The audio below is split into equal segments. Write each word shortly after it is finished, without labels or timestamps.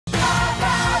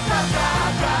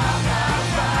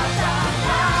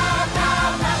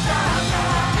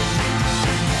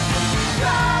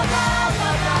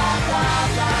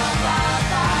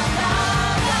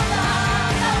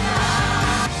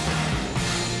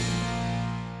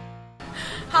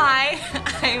Hi,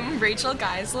 I'm Rachel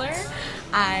Geisler.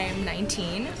 I'm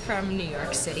 19 from New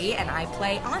York City and I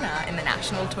play Anna in the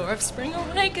National Tour of Spring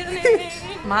Awakening.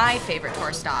 My favorite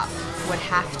tour stop would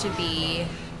have to be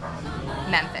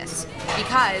Memphis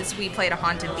because we played a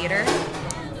haunted theater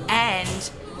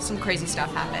and some crazy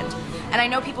stuff happened. And I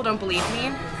know people don't believe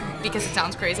me because it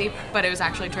sounds crazy, but it was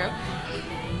actually true.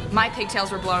 My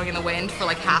pigtails were blowing in the wind for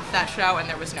like half that show and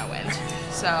there was no wind.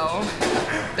 So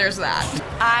there's that.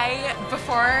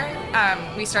 Before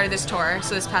we started this tour,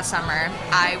 so this past summer,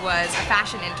 I was a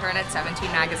fashion intern at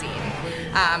 17 magazine.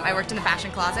 I worked in the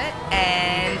fashion closet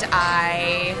and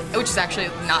which is actually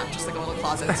not just like a little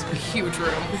closet, it's a huge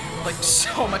room, like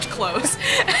so much clothes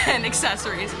and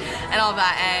accessories and all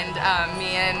that. And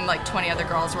me and like 20 other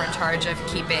girls were in charge of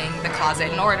keeping the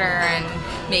closet in order and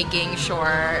making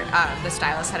sure the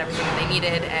stylist had everything that they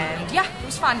needed, and yeah, it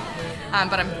was fun.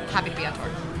 But I'm happy to be on tour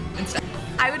instead.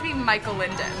 I would be Michael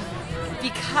Linden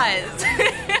because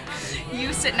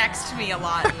you sit next to me a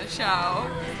lot in the show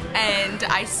and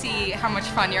I see how much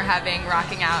fun you're having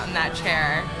rocking out in that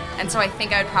chair. And so I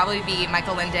think I would probably be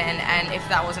Michael Linden, and if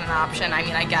that wasn't an option, I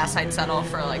mean, I guess I'd settle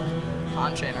for like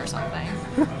Hanshin or something.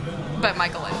 But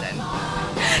Michael Linden.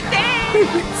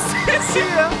 Thanks! See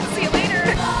ya! See you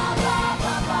later!